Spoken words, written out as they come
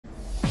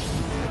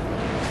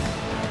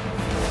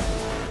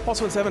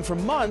Also at 7, for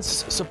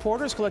months,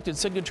 supporters collected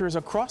signatures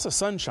across the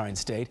Sunshine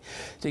State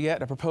to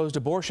get a proposed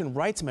abortion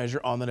rights measure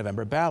on the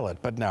November ballot.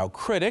 But now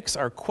critics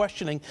are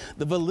questioning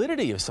the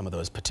validity of some of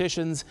those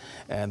petitions,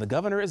 and the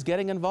governor is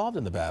getting involved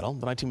in the battle.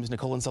 The 9 News'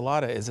 Nicole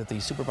Ensalada is at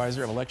the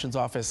Supervisor of Elections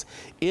office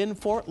in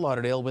Fort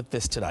Lauderdale with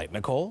this tonight.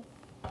 Nicole?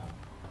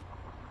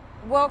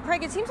 Well,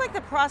 Craig, it seems like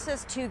the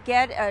process to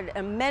get an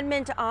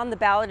amendment on the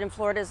ballot in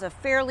Florida is a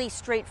fairly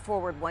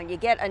straightforward one. You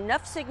get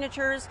enough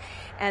signatures,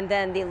 and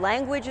then the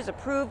language is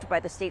approved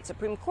by the state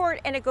Supreme Court,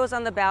 and it goes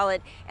on the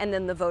ballot, and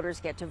then the voters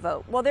get to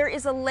vote. Well, there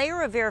is a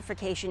layer of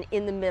verification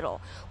in the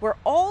middle, where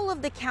all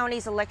of the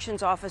county's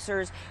elections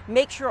officers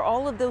make sure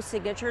all of those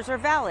signatures are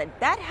valid.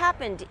 That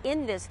happened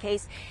in this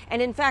case,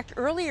 and in fact,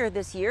 earlier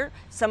this year,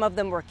 some of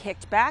them were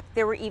kicked back.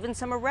 There were even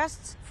some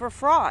arrests for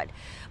fraud.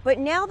 But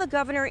now the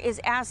governor is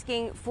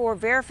asking for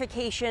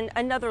verification,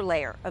 another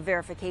layer of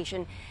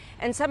verification,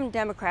 and some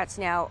Democrats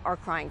now are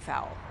crying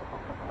foul.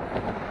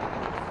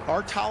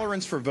 Our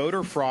tolerance for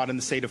voter fraud in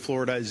the state of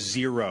Florida is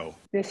 0.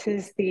 This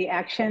is the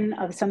action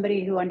of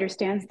somebody who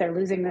understands they're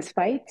losing this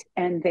fight,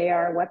 and they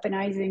are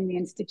weaponizing the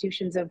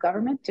institutions of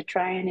government to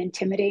try and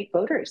intimidate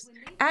voters.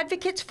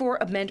 Advocates for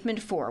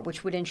Amendment 4,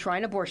 which would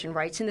enshrine abortion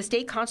rights in the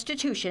state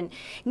constitution,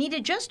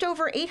 needed just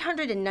over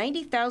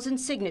 890,000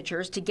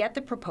 signatures to get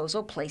the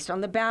proposal placed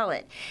on the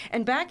ballot.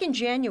 And back in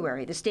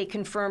January, the state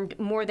confirmed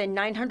more than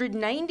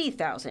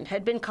 990,000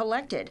 had been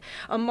collected,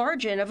 a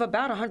margin of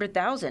about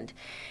 100,000.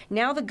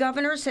 Now the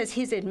governor says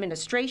his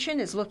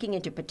administration is looking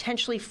into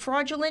potentially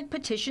fraudulent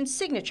petition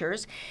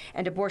signatures,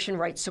 and abortion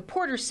rights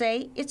supporters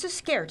say it's a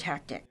scare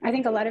tactic. I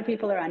think a lot of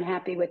people are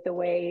unhappy with the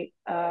way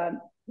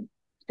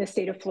the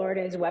state of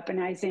Florida is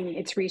weaponizing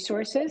its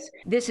resources.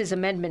 This is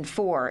Amendment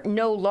 4.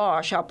 No law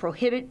shall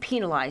prohibit,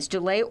 penalize,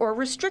 delay, or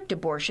restrict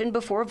abortion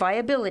before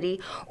viability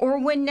or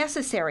when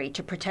necessary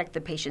to protect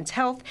the patient's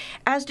health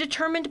as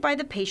determined by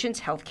the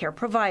patient's health care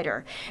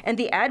provider. And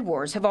the ad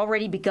wars have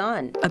already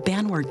begun. A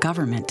ban where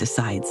government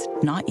decides,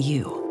 not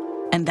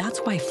you. And that's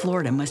why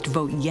Florida must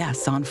vote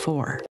yes on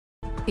 4.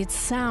 It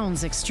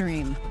sounds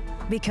extreme,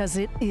 because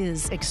it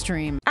is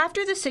extreme.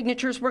 After the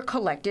signatures were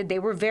collected, they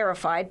were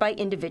verified by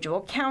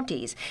individual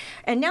counties.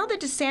 And now the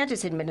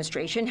DeSantis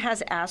administration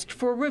has asked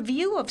for a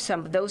review of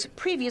some of those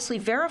previously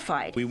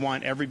verified. We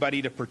want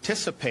everybody to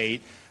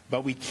participate,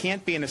 but we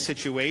can't be in a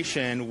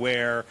situation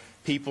where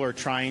people are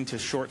trying to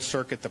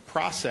short-circuit the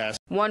process.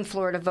 One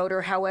Florida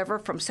voter, however,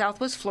 from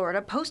Southwest Florida,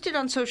 posted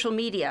on social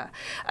media,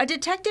 a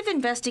detective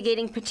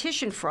investigating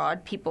petition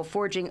fraud, people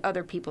forging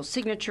other people's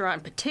signature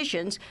on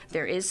petitions,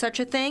 there is such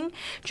a thing,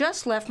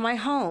 just left my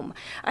home.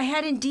 I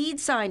had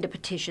indeed signed a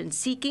petition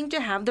seeking to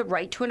have the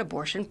right to an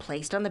abortion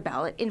placed on the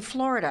ballot in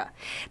Florida.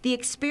 The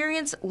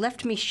experience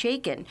left me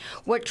shaken.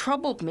 What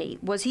troubled me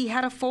was he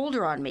had a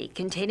folder on me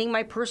containing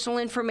my personal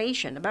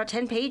information, about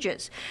 10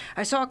 pages.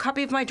 I saw a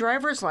copy of my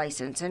driver's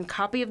license and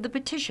copy of the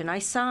petition I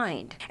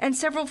signed. And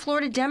several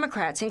Florida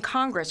Democrats in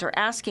Congress are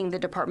asking the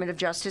Department of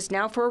Justice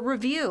now for a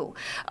review,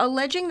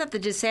 alleging that the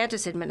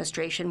DeSantis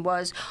administration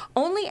was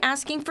only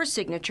asking for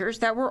signatures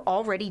that were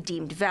already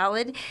deemed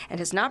valid and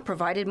has not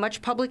provided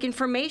much public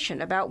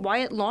information about why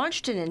it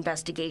launched an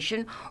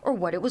investigation or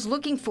what it was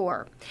looking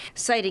for.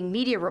 Citing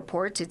media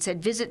reports, it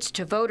said visits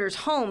to voters'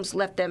 homes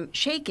left them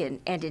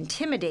shaken and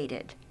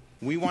intimidated.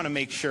 We want to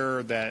make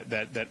sure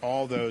that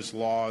all those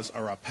laws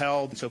are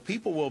upheld, so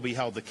people will be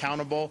held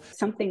accountable.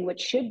 Something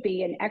which should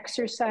be an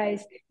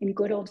exercise in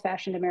good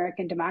old-fashioned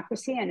American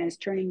democracy and is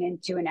turning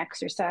into an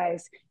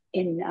exercise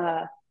in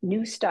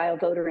new-style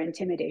voter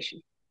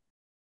intimidation.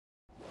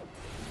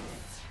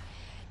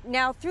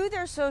 Now, through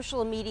their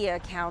social media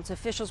accounts,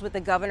 officials with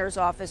the governor's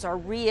office are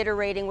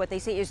reiterating what they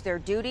say is their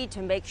duty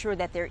to make sure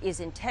that there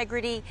is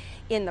integrity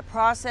in the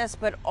process.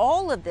 But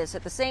all of this,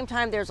 at the same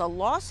time, there's a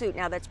lawsuit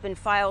now that's been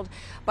filed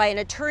by an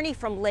attorney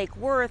from Lake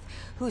Worth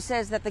who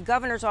says that the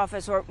governor's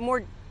office, or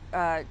more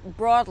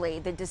broadly,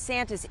 the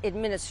DeSantis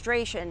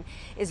administration,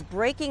 is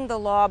breaking the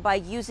law by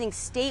using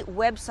state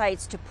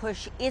websites to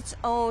push its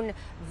own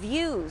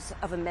views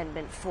of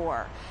Amendment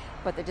 4.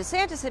 But the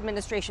DeSantis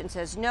administration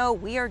says, no,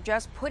 we are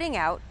just putting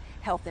out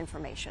health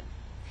information.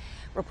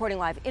 Reporting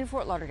live in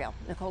Fort Lauderdale,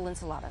 Nicole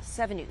Ensalada,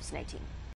 7 News 19.